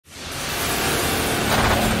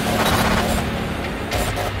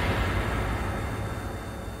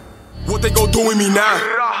what they gon' do with me now.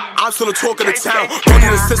 I'm still the talk of the town. Don't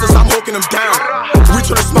need assistance, I'm hooking them down. We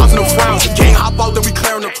turn the spots into frowns. Gang hop out, then we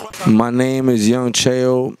clearing the. My name is Young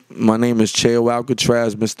Cheo. My name is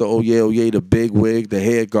Cheoalcatraz, Mr. Oye, the big wig, the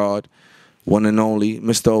head guard, one and only,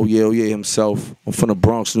 Mr. Oye himself. I'm from the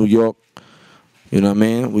Bronx, New York. You know what I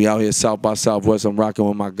mean? We out here South by Southwest. I'm rocking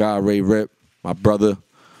with my guy, RayRipp, my brother.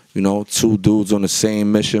 You know, two dudes on the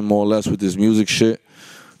same mission, more or less, with this music shit.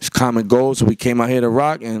 It's common goals, so we came out here to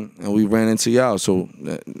rock, and we ran into y'all. So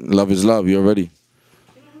love is love. You already? You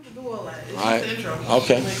don't have to do all that. It's all right. just the intro.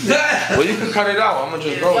 Okay. Well, you can cut it out. I'm gonna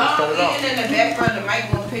just go. Cut it out. Y'all in the background, the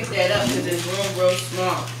mic won't pick that up because it's real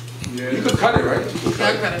small. Yeah. You can cut it, right? You can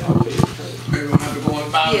cut it. Okay. We're gonna have to go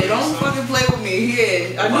in 5 Yeah, don't fucking play with me.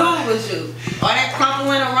 Yeah, I knew it was you. All that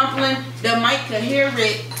crumpling and rumpling, the mic can hear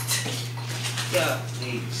it. Yeah.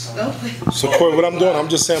 Don't play. So, Coy, what I'm doing, I'm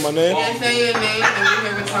just saying my name. Yeah, say your name and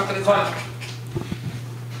we're here to talk to the town.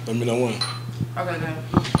 Let me know when. Okay,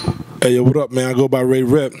 good. Hey, yo, what up, man? I go by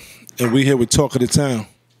RayRipp, and we here with Talk of the Town.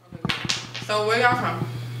 Okay. So, where y'all from?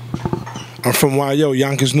 I'm from YO,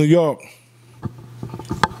 Yonkers, New York.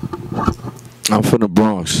 I'm from the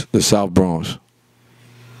Bronx, the South Bronx.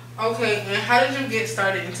 Okay, and how did you get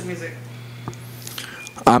started into music?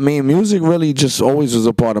 I mean, music really just always was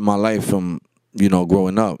a part of my life from, you know,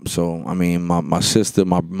 growing up. So, I mean, my sister,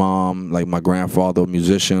 my mom, like my grandfather,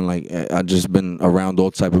 musician, like I just been around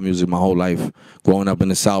all type of music my whole life. Growing up in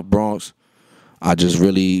the South Bronx, I just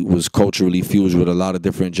really was culturally fused with a lot of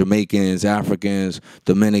different Jamaicans, Africans,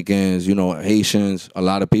 Dominicans, you know, Haitians, a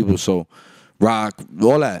lot of people. So, rock,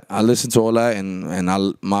 all that. I listened to all that, and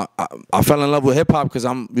I fell in love with hip hop because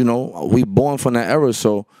you know, we born from that era.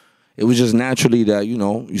 So it was just naturally that, you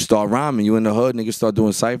know, you start rhyming. You in the hood, niggas start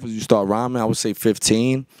doing ciphers. You start rhyming. I would say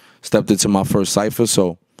 15. Stepped into my first cipher,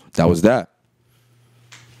 so that was that.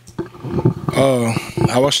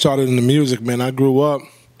 How I started in the music, man, I grew up.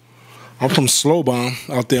 I'm from Slow Bomb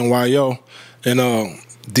out there in YO, and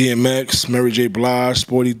DMX, Mary J. Blige,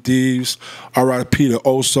 Sporty Thieves, RIP to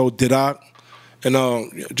Oso, Didak.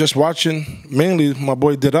 And just watching, mainly my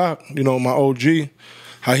boy Didak, you know, my OG,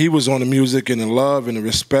 how he was on the music and the love and the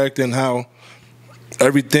respect and how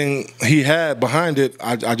everything he had behind it,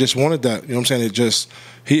 I just wanted that. You know what I'm saying? It just,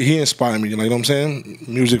 he inspired me, you know what I'm saying?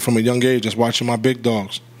 Music from a young age, just watching my big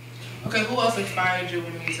dogs. Okay, who else inspired you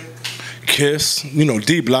in music? Kiss, you know,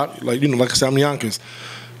 D-Block, like, you know, like I said, I'm Yonkers.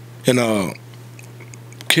 And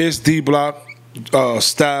Kiss, D-Block,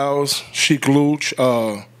 Styles, Chic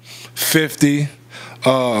Luch, 50,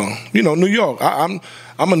 you know, New York.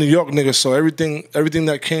 I'm a New York nigga, so everything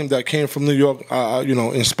that came from New York, you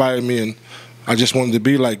know, inspired me, and I just wanted to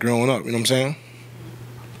be like growing up. You know what I'm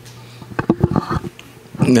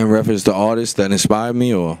saying? In reference to artists that inspired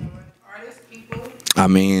me, or Artists, people. I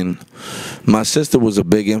mean, my sister was a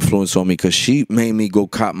big influence on me because she made me go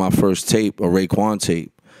cop my first tape, a Raekwon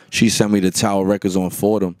tape. She sent me to Tower Records on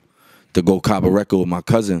Fordham to go cop a record with my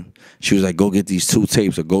cousin. She was like, go get these 2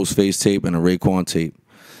 tapes, a Ghostface tape and a Raekwon tape.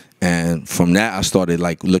 And from that, I started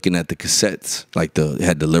like looking at the cassettes, like it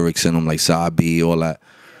had the lyrics in them, like Side B, all that.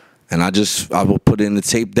 And I would put it in the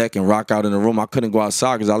tape deck and rock out in the room. I couldn't go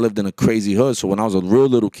outside because I lived in a crazy hood. So when I was a real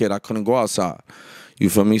little kid, I couldn't go outside. You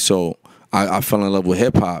feel me? So I fell in love with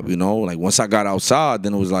hip hop, you know? Like once I got outside,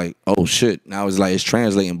 then it was like, oh shit. Now it's like it's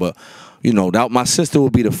translating. But, you know, my sister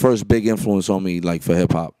would be the first big influence on me, like for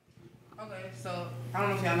hip hop. So, I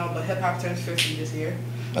don't know if y'all know, but hip-hop turns 50 this year.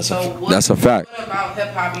 That's a fact. What about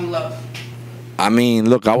hip-hop you love? I mean,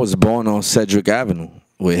 look, I was born on Cedric Avenue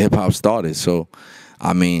where hip-hop started. So,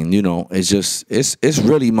 I mean, you know, it's just, it's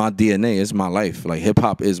really my DNA. It's my life. Like,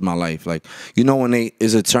 hip-hop is my life. Like, you know when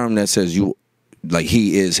is a term that says like,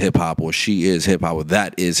 he is hip-hop or she is hip-hop or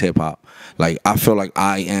that is hip-hop. Like, I feel like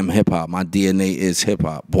I am hip-hop. My DNA is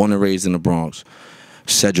hip-hop. Born and raised in the Bronx.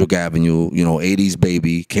 Cedric Avenue, you know, 80s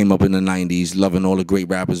baby, came up in the 90s, loving all the great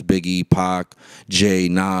rappers, Biggie, Pac, Jay,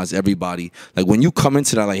 Nas, everybody. Like, when you come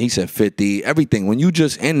into that, like he said, 50, everything, when you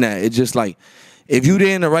just in that, it's just like, if you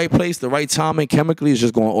there in the right place, the right time, and chemically, it's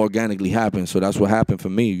just going to organically happen. So that's what happened for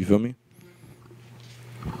me, you feel me?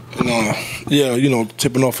 And, yeah, you know,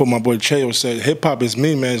 tipping off what my boy Cheo said, hip-hop is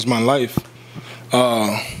me, man, it's my life.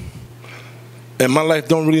 And my life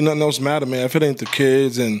don't really nothing else matter, man. If it ain't the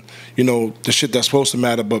kids and, you know, the shit that's supposed to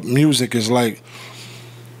matter, but music is like,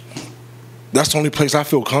 that's the only place I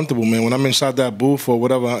feel comfortable, man. When I'm inside that booth or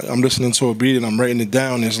whatever, I'm listening to a beat and I'm writing it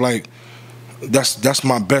down, it's like, that's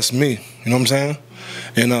my best me, you know what I'm saying?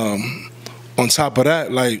 And on top of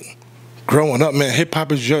that, like, growing up, man,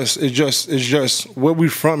 hip-hop is just where we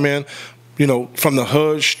from, man. You know, from the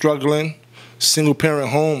hood, struggling, single parent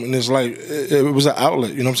home, and it's like it was an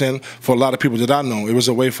outlet. You know what I'm saying? For a lot of people that I know, it was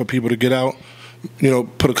a way for people to get out. You know,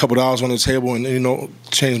 put a couple dollars on the table, and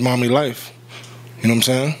change mommy life. You know what I'm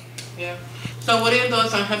saying? Yeah. So what are your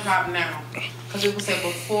thoughts on hip hop now? Because people say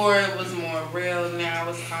before it was more real, now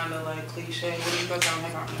it's kind of like cliche. What are your thoughts on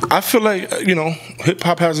hip hop now? I feel like hip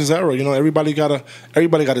hop has its era. Everybody got a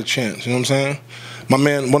chance. You know what I'm saying? My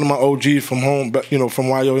man, one of my OGs from home, but from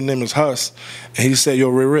YO, his name is Huss, and he said, "Yo,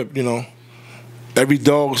 RayRipp, every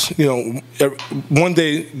dog's, one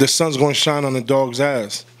day the sun's going to shine on the dog's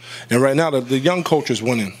ass." And right now, the young culture's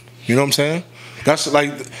winning. You know what I'm saying? That's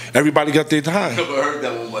like everybody got their time. I never heard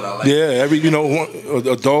that one, but I like it.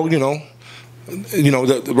 A dog,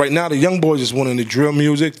 right now the young boys is winning the drill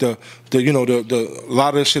music, the lot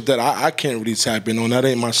of the shit that I can't really tap in on. That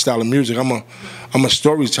ain't my style of music. I'm a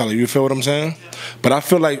storyteller. You feel what I'm saying? But I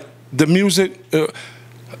feel like the music.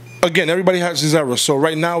 Again, everybody has his era. So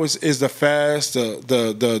right now is the fast,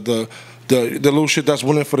 the little shit that's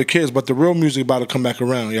winning for the kids. But the real music about to come back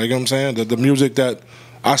around. You know what I'm saying? The music that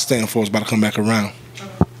I stand for is about to come back around.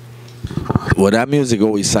 Well, that music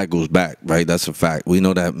always cycles back, right? That's a fact. We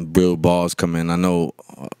know that real bars come in. I know,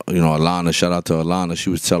 Alana, shout out to Alana.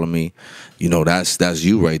 She was telling me, that's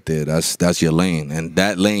you right there. That's your lane. And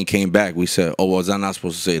that lane came back. We said, oh, was I not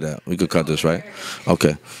supposed to say that? We could cut this, right?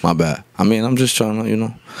 Okay, my bad. I mean, I'm just trying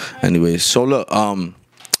to, Anyway, so look,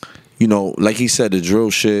 like he said, the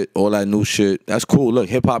drill shit, all that new shit, that's cool. Look,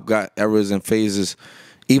 hip-hop got eras and phases.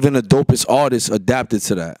 Even the dopest artists adapted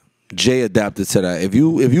to that. Jay adapted to that. If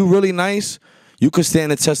you really nice, you could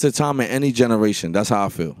stand the test of time in any generation. That's how I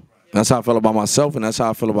feel. That's how I feel about myself, and that's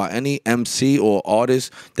how I feel about any MC or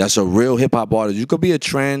artist that's a real hip-hop artist. You could be a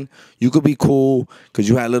trend. You could be cool because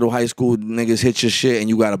you had little high school niggas hit your shit and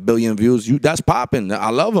you got 1 billion views. That's popping. I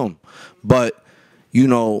love them. But,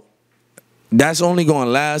 that's only going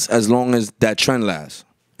to last as long as that trend lasts.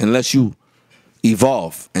 Unless you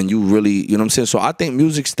evolve and you really, you know what I'm saying? So I think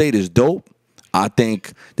music state is dope. I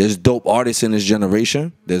think there's dope artists in this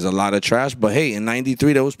generation. There's a lot of trash. But hey, in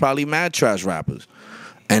 93, there was probably mad trash rappers.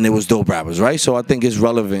 And it was dope rappers, right? So I think it's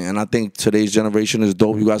relevant. And I think today's generation is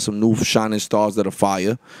dope. You got some new shining stars that are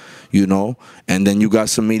fire, And then you got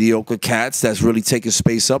some mediocre cats that's really taking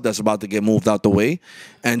space up, that's about to get moved out the way.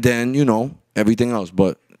 And then, everything else.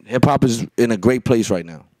 But hip-hop is in a great place right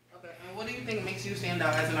now. Okay, and what do you think makes you stand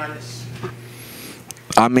out as an artist?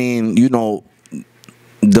 I mean,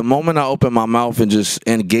 the moment I open my mouth and just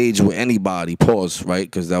engage with anybody, pause, right?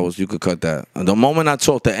 Because you could cut that. The moment I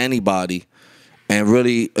talk to anybody and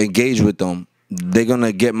really engage with them, they're going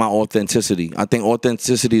to get my authenticity. I think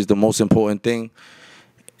authenticity is the most important thing.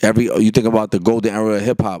 You think about the golden era of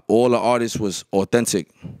hip-hop, all the artists was authentic.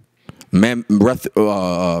 Red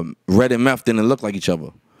and Meth didn't look like each other.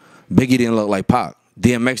 Biggie didn't look like Pac.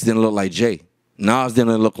 DMX didn't look like Jay. Nas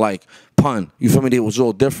didn't look like Pun. You feel me? It was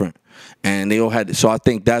all different. And they all had, so I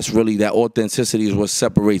think that's really, that authenticity is what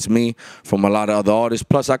separates me from a lot of other artists.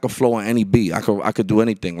 Plus, I could flow on any beat. I could do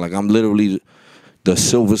anything. Like, I'm literally the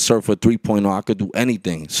Silver Surfer 3.0. I could do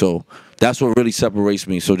anything. So that's what really separates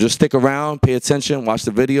me. So just stick around, pay attention, watch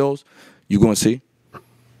the videos. You're going to see.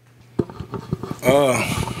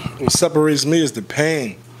 What separates me is the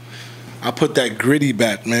pain. I put that gritty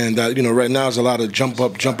back, man. That right now there's a lot of jump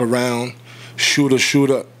up, jump around,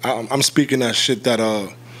 shooter. I'm speaking that shit that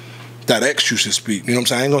X used to speak. You know what I'm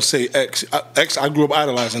saying? I ain't gonna say X. X, I grew up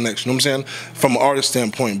idolizing X. You know what I'm saying? From an artist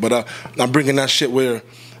standpoint, but I'm bringing that shit where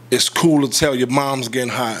it's cool to tell your mom's getting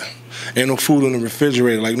high. Ain't no food in the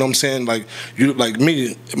refrigerator. Like, you know what I'm saying? Like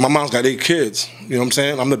me, my mom's got 8 kids. You know what I'm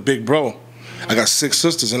saying? I'm the big bro. I got 6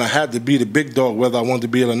 sisters, and I had to be the big dog whether I wanted to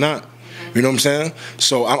be it or not. You know what I'm saying?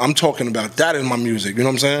 So I'm talking about that in my music. You know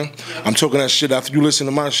what I'm saying? I'm talking that shit. After you listen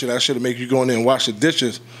to my shit, that shit will make you go in there and wash the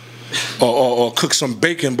dishes or cook some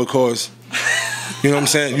bacon because, you know what I'm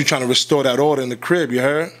saying? You trying to restore that order in the crib, you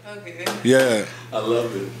heard? Okay. Yeah. I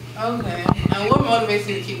love it. Okay. And what motivates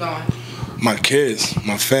you to keep going? My kids,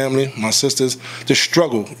 my family, my sisters, the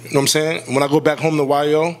struggle. You know what I'm saying? When I go back home to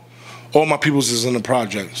YO, all my peoples is in the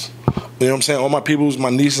projects. You know what I'm saying? All my peoples,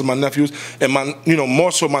 my nieces, my nephews, and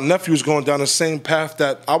more so my nephews going down the same path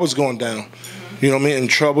that I was going down. You know what I mean? In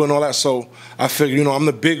trouble and all that. So I figure, I'm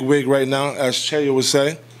the big wig right now, as Cheo would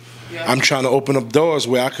say. Yeah. I'm trying to open up doors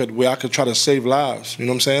where I could try to save lives. You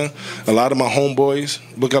know what I'm saying? A lot of my homeboys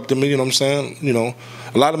look up to me. You know what I'm saying?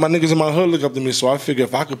 A lot of my niggas in my hood look up to me. So I figure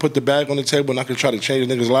if I could put the bag on the table and I could try to change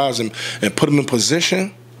niggas' lives and put them in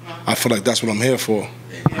position, I feel like that's what I'm here for.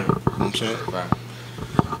 You know what I'm saying?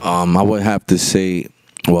 I would have to say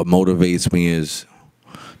what motivates me is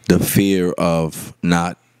the fear of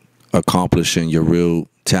not accomplishing your real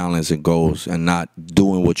talents and goals and not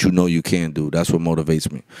doing what you know you can do. That's what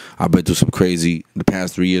motivates me. I've been through some crazy, the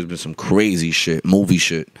past 3 years been some crazy shit, movie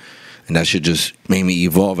shit. And that shit just made me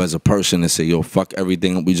evolve as a person and say, yo, fuck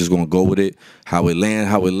everything. We just gonna go with it. How it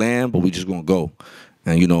land, but we just gonna go.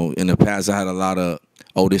 And you know, in the past I had a lot of,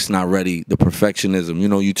 oh, this not ready, the perfectionism. You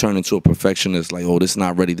know, you turn into a perfectionist, like, oh, this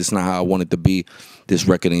not ready, this not how I want it to be. This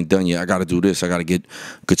record ain't done yet. I gotta do this. I gotta get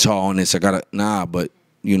guitar on this. Nah, but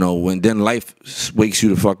you know, when then life wakes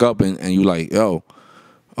you the fuck up and you like, yo,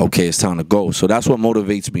 okay, it's time to go. So that's what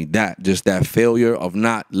motivates me, just that failure of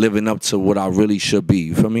not living up to what I really should be.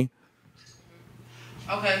 You feel me?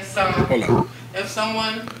 Okay, so if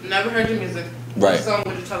someone never heard your music, right, what song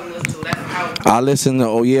would you tell them to listen to? That's how I listen to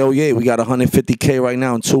Oh Yeah, Oh Yeah. We got 150K right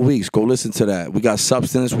now in 2 weeks. Go listen to that. We got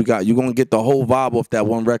Substance. You're gonna get the whole vibe off that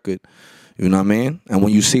one record. You know what I mean? And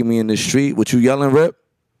when you see me in the street, what you yelling, Rip?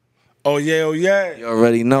 Oh yeah, oh yeah. You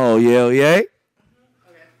already know, oh yeah, oh yeah.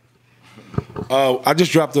 I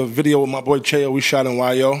just dropped a video with my boy Cheo. We shot in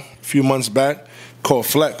YO a few months back called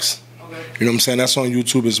Flex. Okay. You know what I'm saying? That's on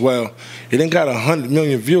YouTube as well. It ain't got 100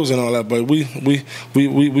 million views and all that, but we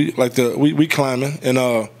climbing and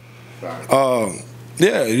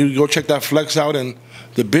yeah, you go check that Flex out. And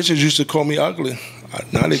the bitches used to call me ugly.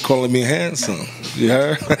 Now they calling me handsome. You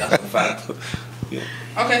heard? That's a fact. Yeah.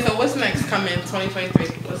 Okay, so what's next coming 2023?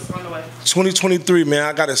 What's on the way? 2023, man,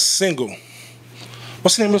 I got a single.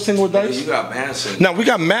 What's the name of the single with Dyce? You got mad singles. Now, we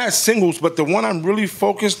got mad singles, but the one I'm really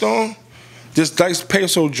focused on, this Dyce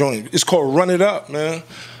Payso joint. It's called Run It Up, man.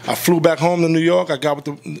 I flew back home to New York. I got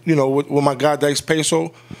with my guy Dyce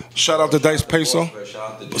Payso. Shout out to Dyce Payso.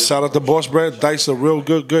 Shout out to Boss Bread. Dyce a real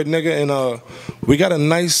good nigga. And we got a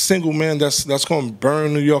nice single, man, that's gonna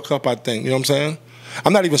burn New York up, I think. You know what I'm saying?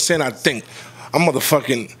 I'm not even saying I think. We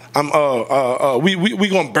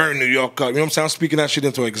gonna burn New York up. You know what I'm saying? I'm speaking that shit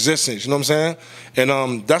into existence. You know what I'm saying?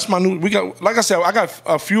 And that's my new. We got, like I said, I got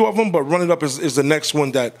a few of them, but Run It Up is the next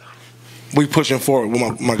one that we pushing forward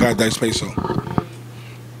with my guy Dyce Payso.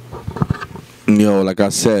 Yo, like I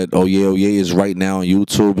said, Oh Yeah, Oh Yeah is right now on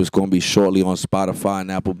YouTube. It's gonna be shortly on Spotify and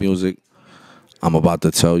Apple Music. I'm about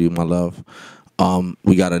to tell you, my love.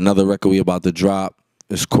 We got another record we about to drop.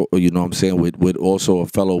 It's cool, you know what I'm saying, with also a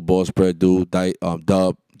fellow Boss Bread dude,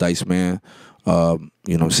 Dub, Dyce Man, you know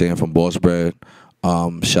what I'm saying, from Boss Bread.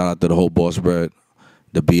 Shout out to the whole Boss Bread,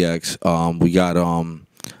 the BX. We got, I'm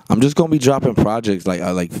just going to be dropping projects, like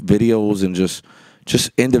videos and just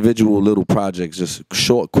individual little projects, just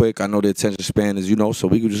short, quick. I know the attention span is, you know, so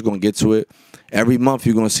we just going to get to it. Every month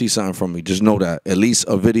you're going to see something from me. Just know that. At least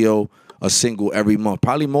a video, a single every month.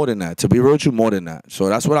 Probably more than that. To be real with you, more than that. So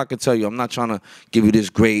that's what I can tell you. I'm not trying to give you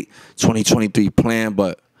this great 2023 plan,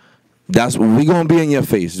 but that's what we going to be in your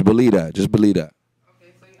face. Just believe that. Just believe that.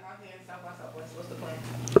 Okay, so you're out here in South by Southwest. What's the plan?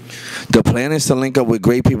 The plan is to link up with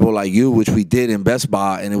great people like you, which we did in Best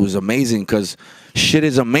Buy, and it was amazing because shit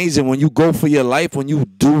is amazing when you go for your life, when you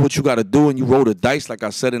do what you got to do, and you roll the dice, like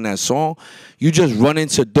I said in that song, you just run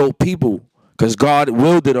into dope people because God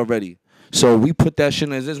willed it already. So we put that shit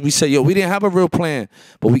in as this. We said, yo, we didn't have a real plan,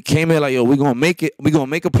 but we came here like, yo, we're gonna make it. We're gonna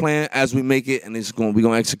make a plan as we make it, and we're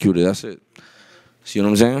gonna execute it. That's it. See what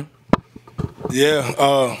I'm saying?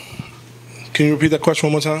 Yeah. Can you repeat that question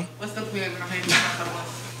one more time? What's the plan?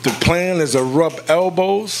 The plan is to rub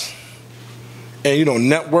elbows and, you know,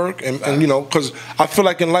 network and you know, because I feel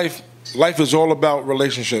like in life is all about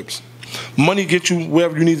relationships. Money gets you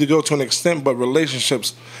wherever you need to go to an extent, but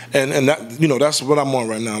relationships and that, you know, that's what I'm on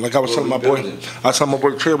right now. Like I was telling my boy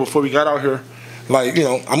Trey before we got out here, like, you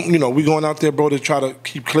know, we going out there, bro, to try to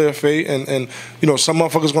keep clear faith and you know, some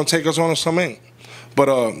motherfuckers gonna take us on and some ain't. But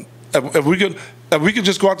if we could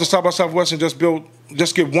just go out to South by Southwest and just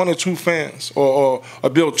get 1 or 2 fans or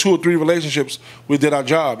build 2 or 3 relationships, we did our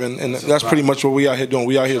job, and that's pretty much what we out here doing.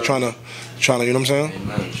 We out here trying to, you know what I'm saying?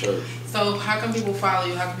 Amen, church. So how can people follow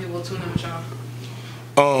you? How can people tune in with y'all?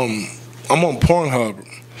 I'm on Pornhub,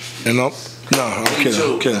 and I'm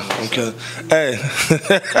kidding. Hey,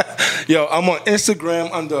 yo, I'm on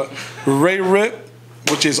Instagram under RayRipp,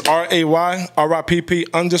 which is RayRipp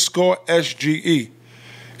 _SGE.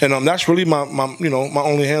 And that's really my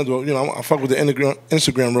only handle. You know, I fuck with the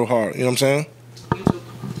Instagram real hard. You know what I'm saying? YouTube.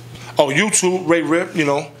 Oh, YouTube, RayRipp. You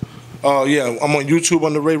know, yeah, I'm on YouTube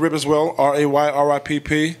under RayRipp as well.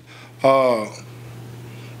 RayRipp.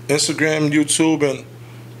 Instagram, YouTube, and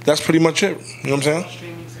that's pretty much it. You know what I'm saying?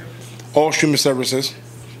 All streaming services.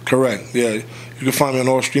 Correct. Yeah, you can find me on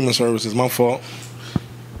all streaming services. My fault.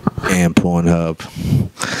 And Pornhub.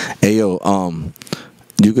 Hey yo,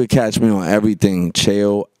 you could catch me on everything.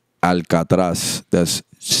 Cheoalcatraz. That's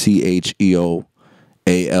CheoAlcatraz.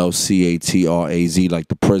 ALCATRAZ, like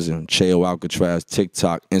the prison. Cheoalcatraz,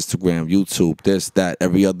 TikTok, Instagram, YouTube, this, that,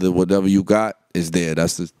 every other, whatever you got is there.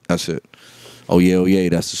 That's it. Oh yeah,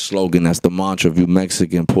 that's the slogan. That's the mantra. If you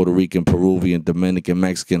Mexican, Puerto Rican, Peruvian, Dominican,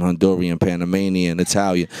 Mexican, Honduran, Panamanian,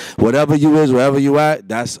 Italian, whatever you is, wherever you at,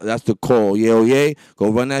 that's the call. Yeah. Go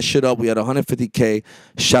run that shit up. We had 150K.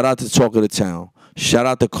 Shout out to Talk of the Town. Shout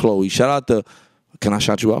out to Chloe. Shout out to, can I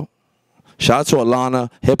shout you out? Shout out to Alana.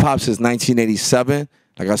 Hip hop since 1987.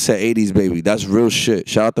 Like I said, 80s baby. That's real shit.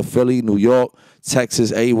 Shout out to Philly, New York,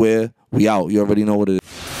 Texas, everywhere. We out. You already know what it is.